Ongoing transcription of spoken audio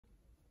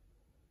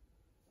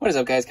What is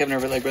up, guys? Kevin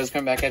over at LEGbrOs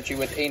coming back at you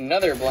with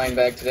another blind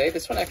bag today.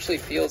 This one actually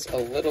feels a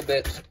little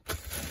bit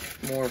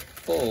more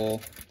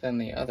full than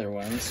the other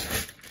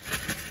ones.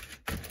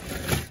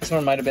 This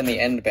one might have been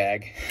the end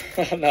bag.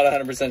 I'm not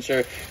 100%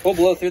 sure. We'll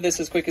blow through this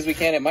as quick as we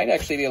can. It might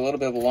actually be a little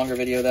bit of a longer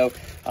video, though.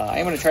 I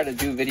am going to try to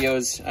do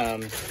videos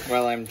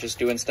while I'm just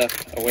doing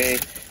stuff away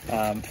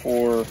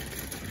for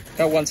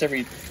about once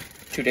every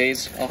 2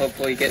 days. I'll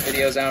hopefully get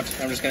videos out.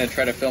 I'm just going to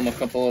try to film a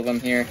couple of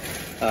them here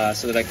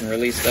so that I can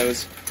release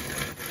those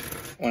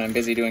when I'm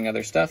busy doing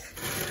other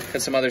stuff,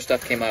 because some other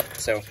stuff came up,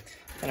 so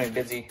I'm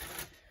busy,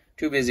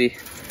 too busy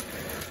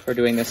for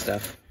doing this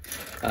stuff.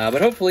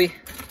 But hopefully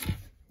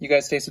you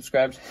guys stay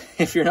subscribed.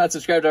 If you're not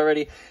subscribed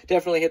already,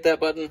 definitely hit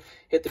that button,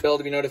 hit the bell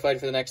to be notified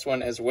for the next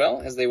one as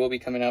well, as they will be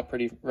coming out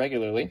pretty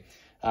regularly.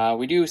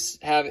 We do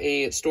have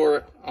a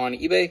store on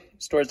eBay,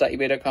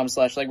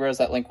 stores.ebay.com/LEGbrOs.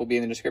 That link will be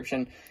in the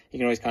description. You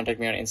can always contact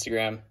me on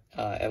Instagram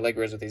at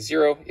LEGbrOs with a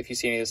 0 if you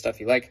see any of the stuff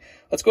you like.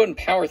 Let's go ahead and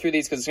power through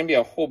these because there's going to be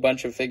a whole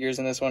bunch of figures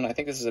in this one. I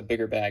think this is a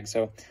bigger bag.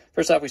 So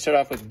first off, we start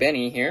off with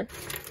Benny here.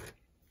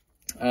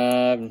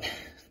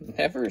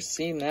 Never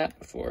seen that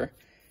before.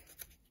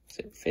 Is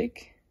it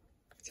fake?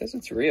 It says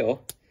it's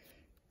real.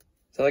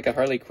 Is that like a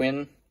Harley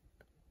Quinn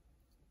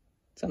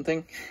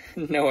something?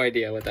 No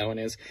idea what that one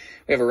is.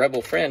 We have a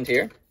Rebel Friend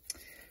here.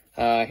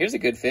 Here's a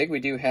good fig. We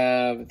do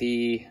have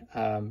the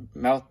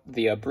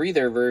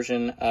breather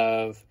version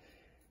of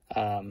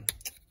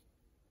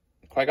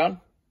Qui-Gon,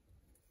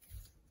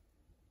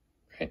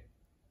 right?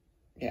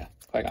 Yeah,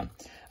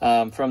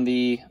 Qui-Gon. From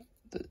the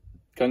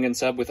Gungan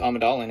sub with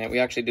Amidala in it. We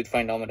actually did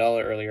find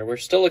Amidala earlier. We're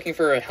still looking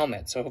for a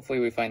helmet, so hopefully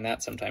we find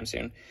that sometime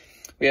soon.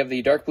 We have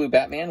the dark blue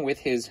Batman with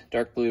his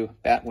dark blue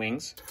bat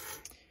wings.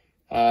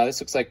 This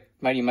looks like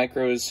Mighty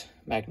Micro's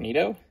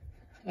Magneto,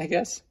 I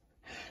guess.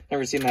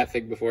 Never seen that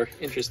fig before.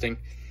 Interesting.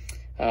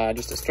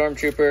 Just a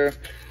Stormtrooper.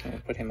 I'll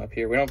put him up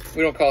here. We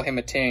don't call him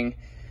a Ting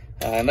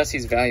unless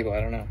he's valuable.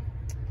 I don't know.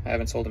 I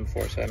haven't sold him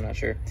before, so I'm not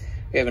sure.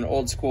 We have an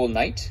old school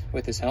knight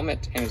with his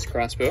helmet and his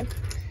crossbow.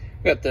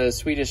 We got the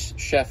Swedish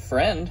Chef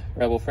Friend,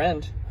 Rebel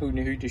Friend. Who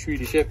knew the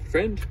Swedish Chef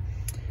Friend?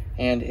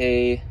 And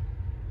a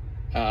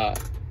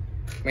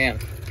man,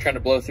 trying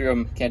to blow through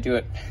them, can't do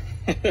it.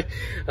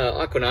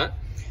 Aquanaut.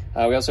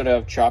 We also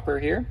have Chopper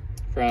here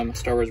from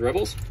Star Wars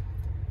Rebels.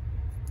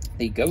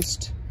 The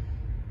Ghost,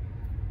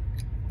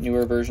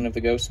 newer version of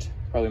the Ghost,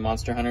 probably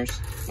Monster Hunters,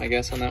 my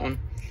guess on that one.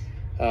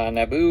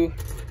 Naboo,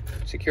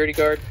 security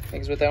guard, I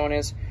think is what that one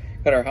is.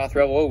 Got our Hoth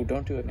Rebel. Oh,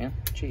 don't do it, man.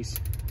 Jeez.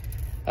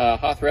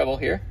 Hoth Rebel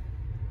here.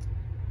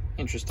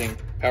 Interesting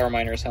Power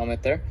Miner's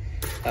helmet there.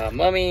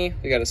 Mummy,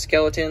 we got a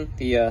skeleton,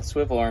 the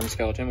swivel arm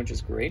skeleton, which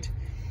is great.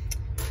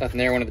 Nothing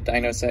there, one of the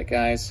Dino Set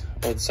guys.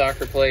 Old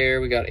soccer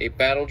player, we got a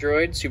battle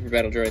droid, super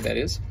battle droid that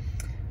is.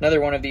 Another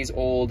one of these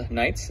old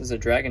knights. This is a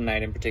dragon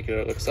knight in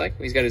particular, it looks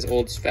like. He's got his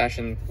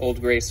old-fashioned,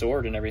 old gray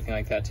sword and everything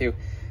like that, too.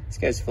 This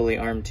guy's fully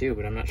armed, too,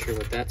 but I'm not sure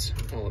what that's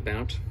all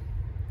about.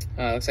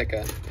 Looks like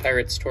a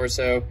pirate's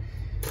torso.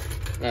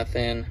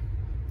 Nothing.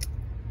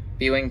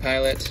 B-Wing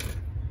pilot,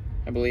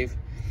 I believe.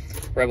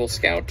 Rebel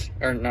Scout,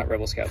 or not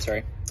Rebel Scout,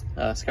 sorry.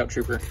 Scout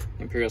Trooper,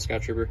 Imperial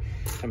Scout Trooper.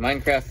 A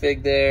Minecraft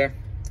fig there.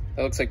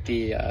 That looks like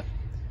the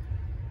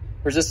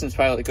Resistance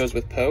pilot that goes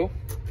with Poe.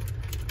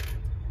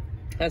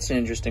 That's an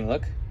interesting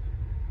look.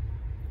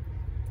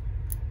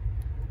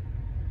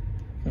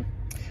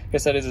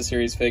 Guess that is a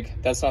series fig.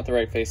 That's not the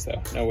right face,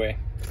 though. No way.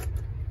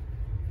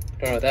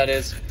 Don't know what that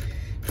is.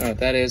 Don't know what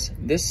that is.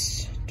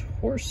 This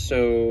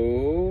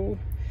torso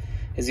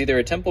is either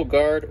a Temple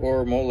Guard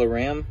or Mola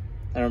Ram.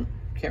 Can't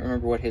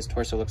remember what his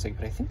torso looks like,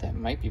 but I think that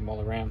might be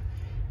Mola Ram.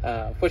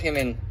 Put him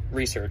in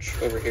research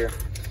over here.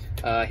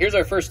 Here's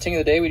our first Ting of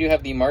the day. We do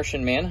have the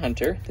Martian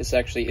Manhunter. This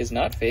actually is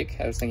not fake.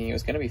 I was thinking it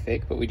was going to be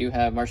fake, but we do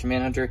have Martian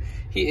Manhunter.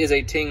 He is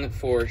a Ting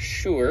for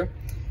sure.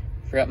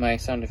 Forgot my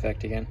sound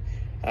effect again.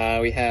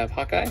 We have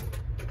Hawkeye.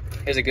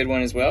 Here's a good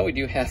one as well. We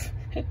do have,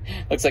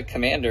 looks like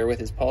Commander with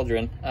his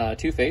pauldron.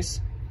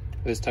 Two-Face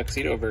with his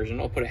tuxedo version.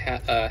 I'll put a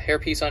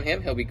hairpiece on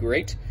him. He'll be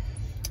great.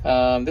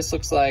 This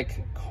looks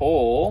like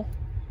Cole.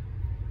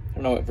 I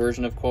don't know what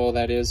version of Cole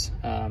that is,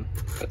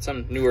 but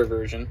some newer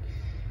version.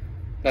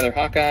 Another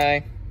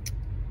Hawkeye.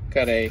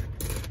 Got a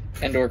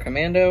Endor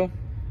Commando,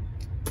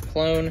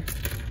 clone,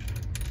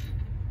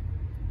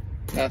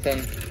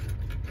 nothing.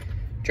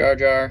 Jar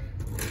Jar,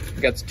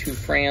 we got 2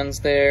 Frans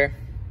there.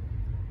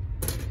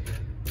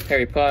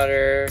 Harry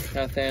Potter,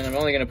 nothing. I'm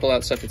only gonna pull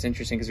out stuff that's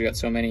interesting because we got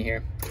so many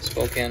here.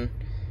 Spoken,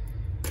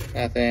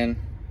 nothing.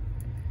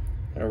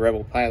 And a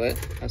Rebel pilot,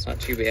 that's not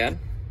too bad.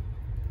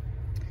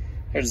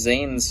 There's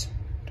Zane's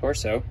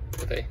torso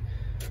with a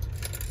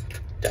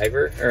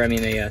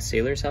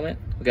sailor's helmet.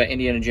 We got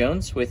Indiana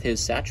Jones with his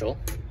satchel.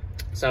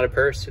 It's not a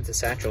purse, it's a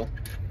satchel.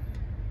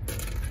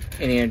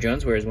 Indiana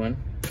Jones wears one.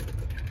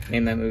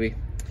 Name that movie.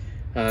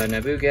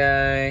 Naboo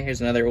guy. Here's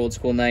another old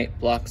school knight,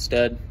 block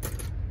stud.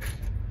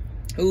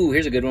 Ooh,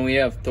 here's a good one. We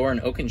have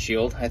Thorin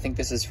Oakenshield. I think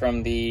this is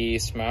from the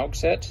Smaug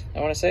set, I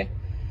want to say.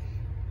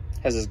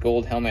 Has his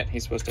gold helmet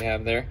he's supposed to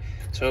have there.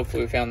 So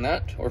hopefully we found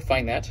that, or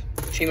find that.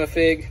 Chima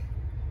Fig.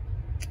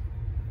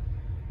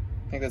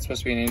 think that's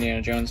supposed to be an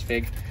Indiana Jones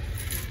fig.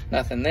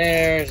 Nothing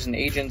there. There's an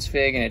Agents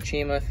fig and a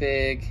Chima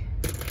fig.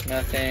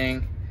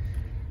 Nothing.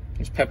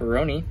 There's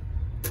Pepperoni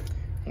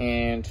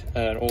and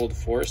an old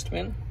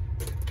Forestman,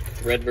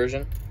 red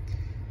version.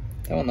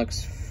 That one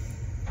looks.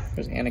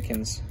 There's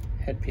Anakin's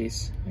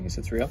headpiece. I guess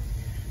it's real.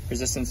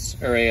 Resistance,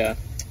 or a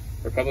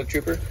Republic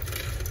Trooper.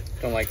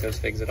 Don't like those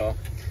figs at all.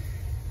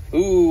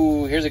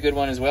 Ooh, here's a good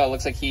one as well.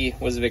 Looks like he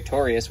was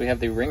victorious. We have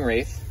the Ring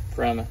Wraith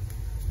from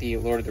the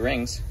Lord of the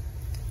Rings.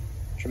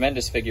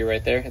 Tremendous figure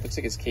right there. It looks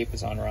like his cape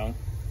is on wrong,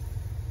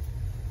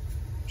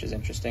 which is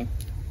interesting.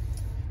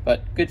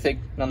 But good fig,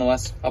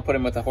 nonetheless. I'll put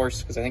him with the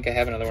horse, because I think I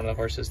have another one of the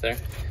horses there.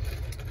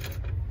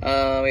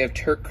 We have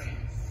Turk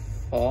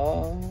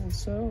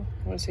Falso.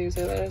 I want to see who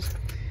that is.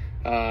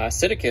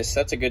 Sidicus,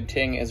 that's a good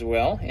ting as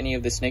well. Any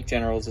of the Snake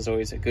Generals is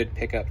always a good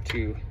pickup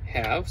to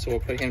have. So we'll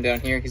put him down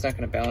here. He's not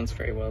going to balance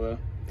very well, though.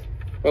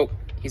 Whoa,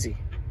 easy.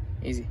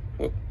 Easy.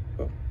 Whoa,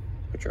 whoa.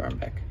 Put your arm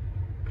back.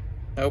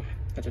 Nope,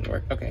 that didn't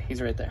work. Okay,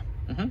 he's right there.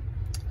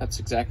 That's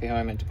exactly how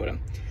I meant to put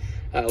him.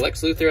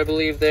 Lex Luthor, I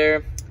believe,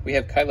 there. We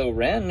have Kylo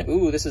Ren.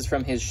 Ooh, this is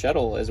from his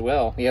shuttle as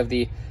well. We have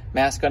the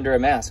mask under a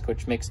mask,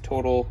 which makes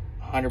total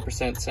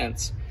 100%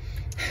 sense.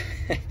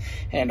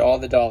 And all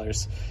the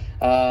dollars.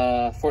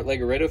 Fort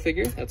Legoredo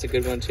figure. That's a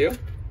good one, too.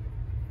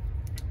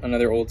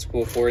 Another old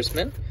school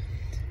Forestman.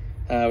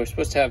 We're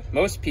supposed to have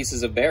most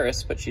pieces of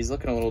Barris, but she's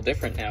looking a little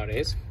different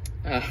nowadays.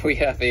 We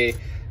have a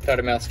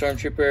Daughtermouth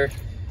Stormtrooper.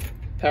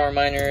 Power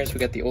Miners. We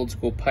got the old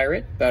school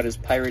Pirate. About as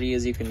piratey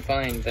as you can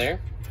find there.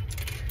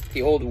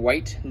 The old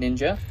white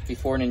Ninja,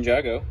 before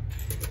Ninjago.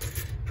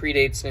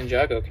 Predates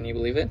Ninjago, can you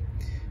believe it?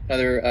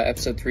 Another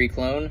Episode 3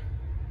 clone.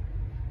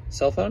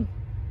 Cell phone.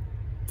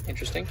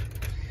 Interesting.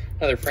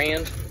 Another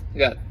Frand. We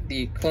got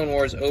the Clone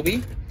Wars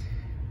Obi.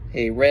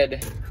 A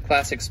red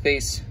classic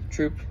space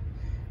troop.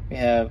 We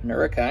have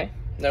Nurukai.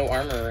 No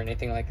armor or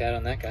anything like that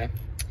on that guy.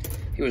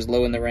 He was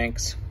low in the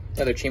ranks.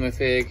 Another Chima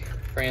fig.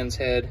 Fran's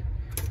head.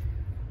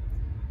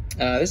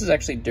 This is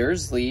actually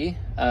Dursley.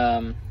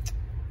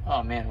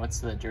 Oh man, what's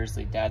the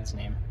Dursley dad's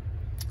name?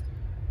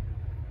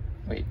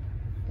 Wait,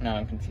 no,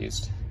 I'm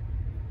confused.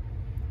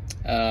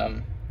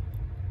 Right?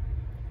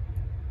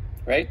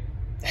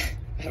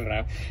 I don't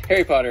know.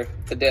 Harry Potter,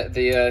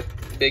 the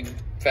big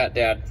fat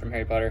dad from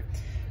Harry Potter.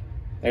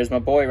 There's my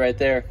boy right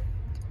there.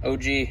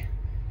 OG.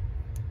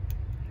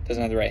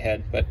 Doesn't have the right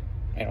head, but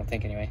I don't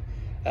think anyway.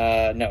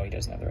 No, he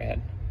doesn't have the right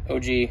head.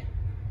 OG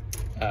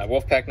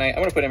Wolfpack Knight.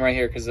 I'm gonna put him right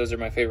here because those are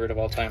my favorite of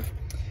all time.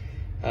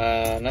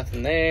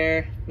 Nothing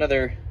there.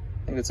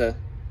 I think it's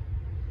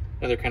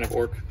another kind of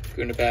orc,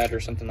 Gundabad or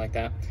something like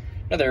that.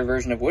 Another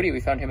version of Woody. We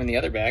found him in the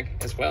other bag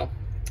as well.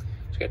 So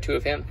we got two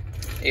of him.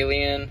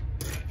 Alien,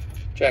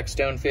 Jack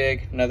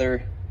Stonefig,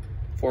 another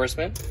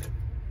Forestman.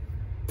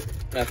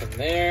 Nothing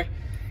there.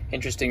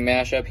 Interesting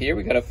mashup here.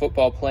 We got a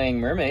football playing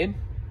mermaid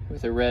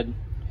with a red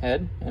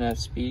head and a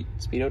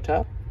speedo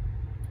top.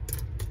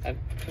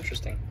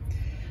 Interesting.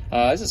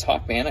 This is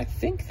Hawkman. I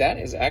think that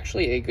is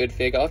actually a good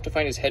fig. I'll have to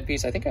find his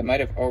headpiece. I think I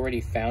might have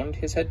already found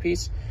his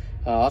headpiece.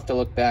 I'll have to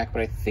look back,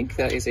 but I think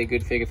that is a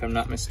good fig if I'm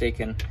not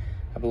mistaken.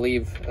 I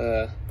believe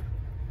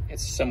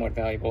it's somewhat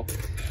valuable.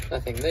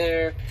 Nothing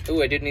there.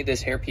 Ooh, I did need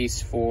this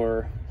hairpiece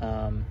for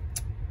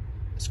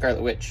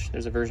Scarlet Witch.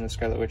 There's a version of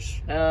Scarlet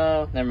Witch.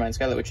 No, never mind.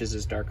 Scarlet Witch's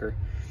is darker.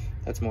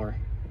 That's more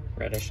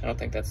reddish. I don't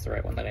think that's the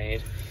right one that I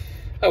need.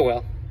 Oh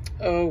well.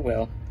 Oh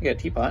well. You got a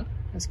teapot.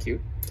 That's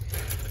cute.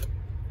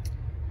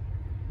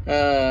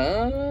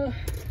 TIE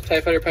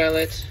Fighter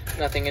Pilot.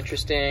 Nothing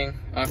interesting.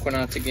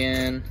 Aquanauts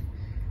again.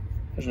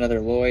 There's another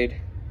Lloyd.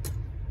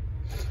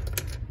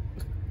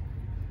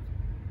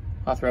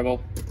 Hoth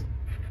Rebel.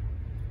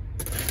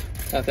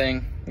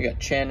 Nothing. We got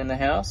Chen in the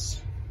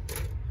house.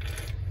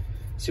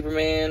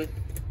 Superman.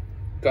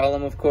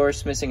 Gollum, of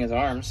course, missing his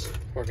arms.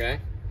 Poor guy.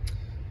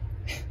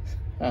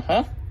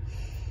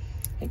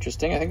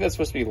 Interesting. I think that's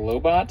supposed to be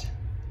Lobot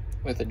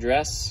with a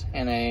dress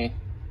and a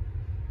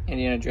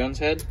Indiana Jones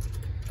head.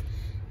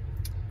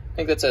 I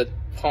think that's a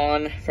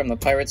pawn from the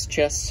Pirate's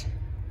chest.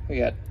 We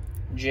got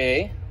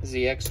J,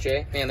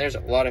 ZXJ. Man, there's a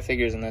lot of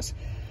figures in this.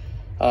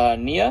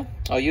 Nia,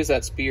 I'll use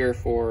that spear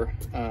for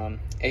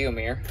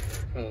Aomir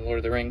from the Lord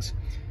of the Rings.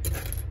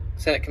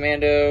 Senate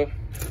Commando,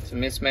 it's a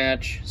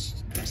mismatch.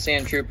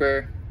 Sand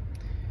Trooper,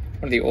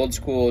 one of the old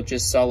school,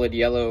 just solid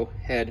yellow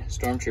head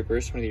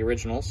Stormtroopers, one of the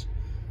originals.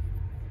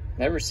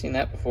 Never seen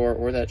that before,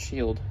 or that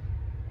shield.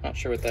 Not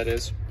sure what that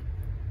is.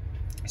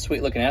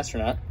 Sweet looking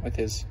astronaut with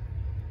his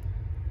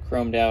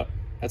chromed out.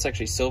 That's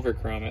actually silver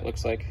chrome, it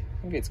looks like.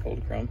 Maybe it's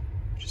gold chrome.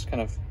 Just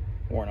kind of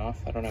worn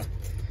off. I don't know.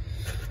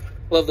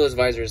 Love those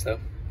visors though.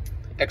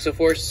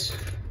 Exoforce.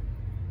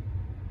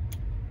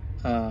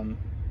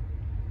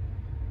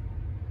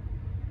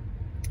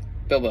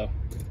 Bilbo.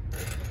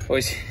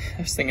 Always,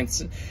 I was thinking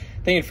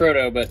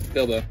Frodo, but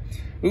Bilbo.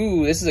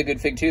 Ooh, this is a good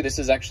fig too. This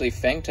is actually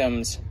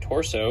Phantom's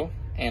torso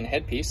and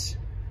headpiece.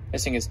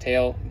 Missing his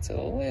tail. It's a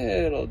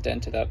little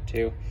dented up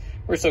too.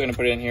 We're still gonna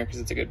put it in here because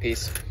it's a good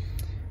piece.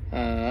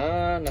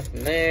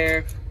 Nothing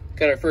there.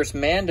 Got our first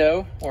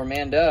Mando, or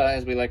Manda,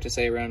 as we like to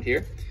say around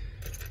here.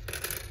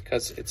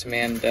 because it's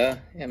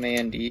Amanda,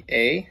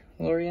 M-A-N-D-A,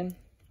 Lorian.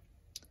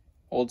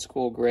 Old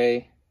school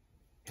gray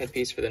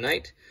headpiece for the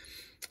night.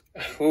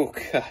 Oh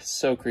God,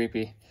 so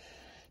creepy.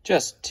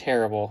 Just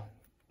terrible.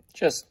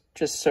 Just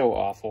so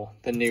awful.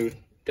 The new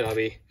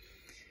Dobby.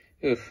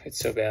 Oof, it's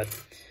so bad.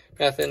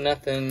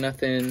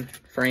 Nothing.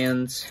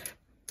 Franz.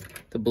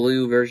 The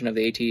blue version of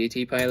the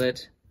AT-AT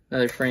pilot.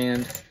 Another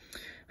Fran.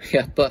 We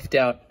got buffed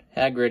out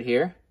Hagrid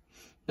here.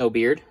 No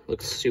beard.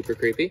 Looks super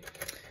creepy.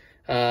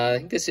 I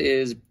think this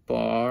is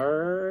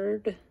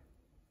Bard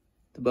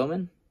the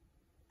Bowman,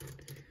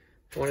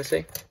 I want to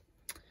say.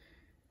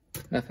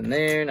 Nothing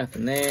there.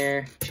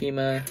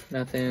 Chima,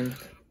 nothing.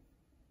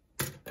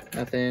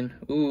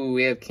 Ooh,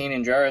 we have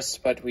Kanan Jarrus,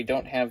 but we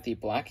don't have the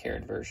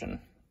black-haired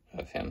version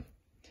of him.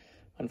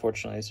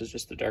 Unfortunately, this is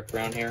just the dark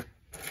brown hair.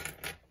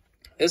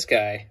 This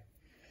guy,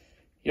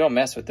 you don't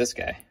mess with this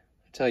guy. I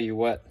tell you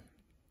what.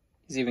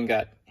 He's even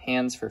got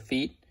hands for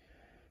feet.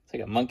 It's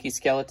like a monkey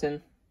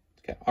skeleton.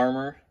 It's got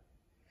armor.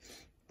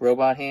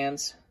 Robot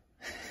hands.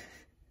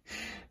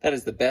 That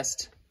is the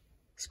best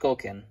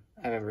Skullkin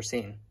I've ever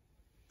seen.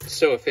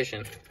 So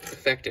efficient,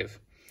 effective.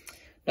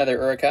 Another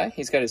Urukai.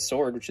 He's got his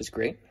sword, which is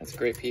great. That's a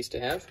great piece to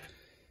have.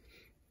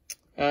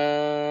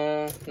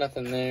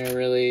 Nothing there,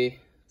 really.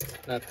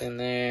 Nothing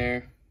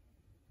there.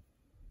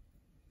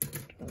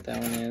 Don't know what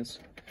that one is.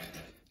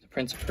 The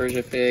Prince of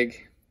Persia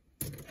fig.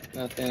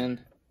 Nothing.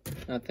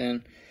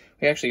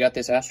 We actually got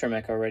this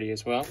Astromech already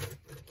as well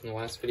in the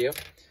last video.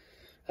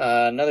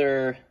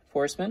 Another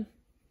Forestman.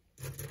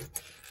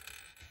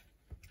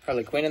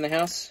 Harley Quinn in the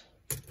house.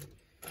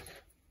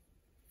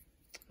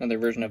 Another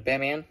version of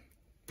Batman.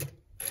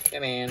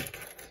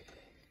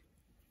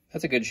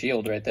 That's a good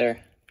shield right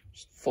there.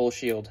 Just full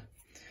shield.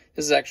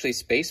 This is actually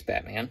Space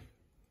Batman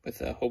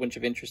with a whole bunch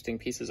of interesting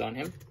pieces on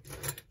him.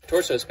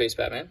 Torso Space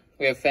Batman.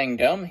 We have Fang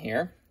Dum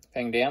here.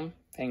 Fang Dam,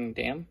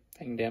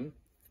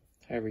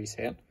 however you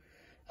say it.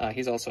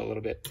 He's also a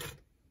little bit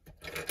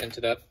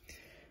dented up.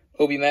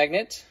 Obi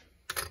Magnet.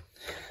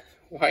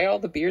 Why are all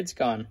the beards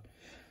gone?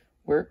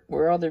 Where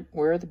are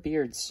the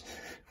beards?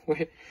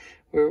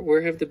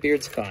 Where have the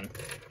beards gone?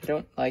 I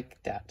don't like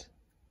that.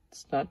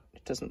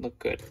 It doesn't look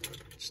good.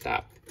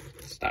 Stop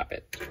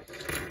it.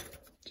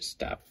 Just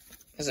stop.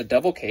 This is a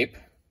double cape.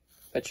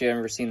 Bet you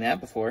haven't ever seen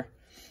that before.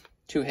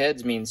 2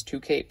 heads means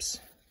 2 capes,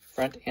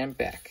 front and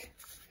back.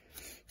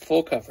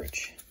 Full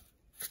coverage.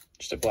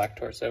 Just a black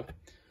torso.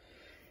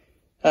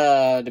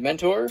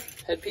 Dementor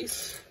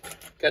headpiece.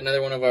 Got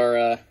another one of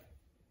our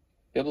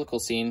biblical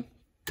scene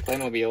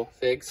Playmobil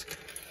figs.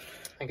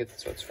 I think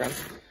that's what it's from.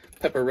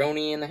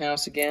 Pepperoni in the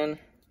house again.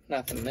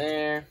 Nothing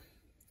there.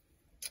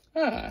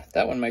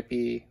 That one might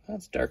be,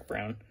 that's dark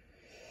brown.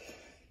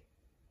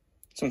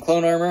 Some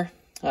clone armor.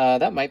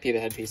 That might be the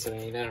headpiece that I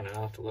need. I don't know.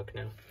 I'll have to look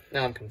now.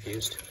 Now I'm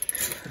confused.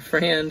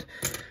 Friend,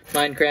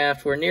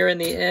 Minecraft. We're nearing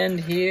the end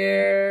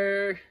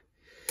here.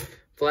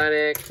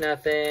 Vladik,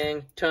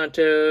 nothing.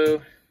 Tonto.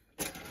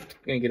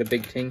 I'm gonna get a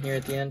big ting here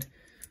at the end.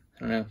 I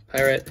don't know.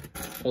 Pirate.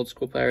 Old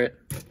school pirate.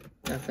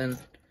 Nothing.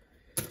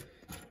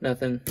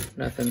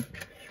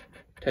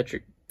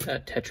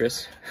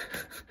 Tetris.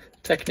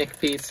 Technic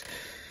piece.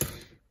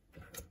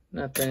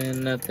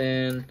 Nothing.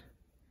 Another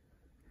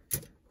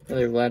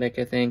Vladik,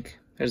 I think.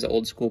 There's the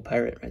old school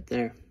pirate right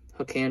there.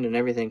 Hook hand and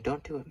everything.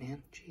 Don't do it,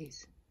 man.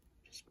 Jeez.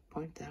 Just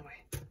point that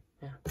way.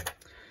 Yeah.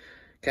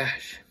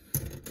 Gosh.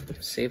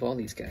 Just save all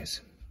these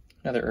guys.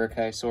 Another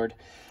Urukai sword.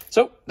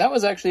 So, that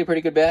was actually a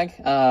pretty good bag.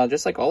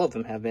 Just like all of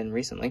them have been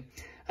recently.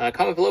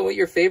 Comment below what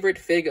your favorite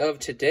fig of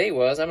today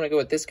was. I'm going to go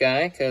with this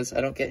guy, because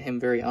I don't get him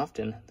very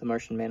often. The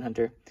Martian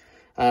Manhunter.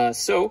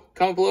 So,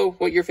 comment below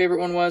what your favorite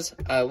one was.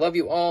 I love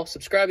you all.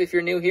 Subscribe if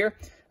you're new here.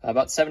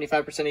 About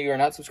 75% of you are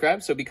not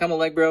subscribed, so become a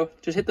LEGbro.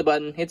 Just hit the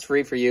button. It's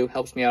free for you.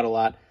 Helps me out a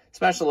lot.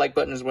 Smash the like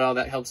button as well.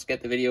 That helps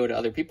get the video to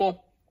other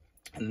people.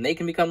 And they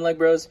can become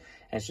LEGbros.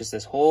 And it's just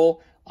this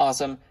whole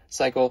awesome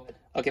cycle.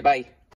 Okay, bye.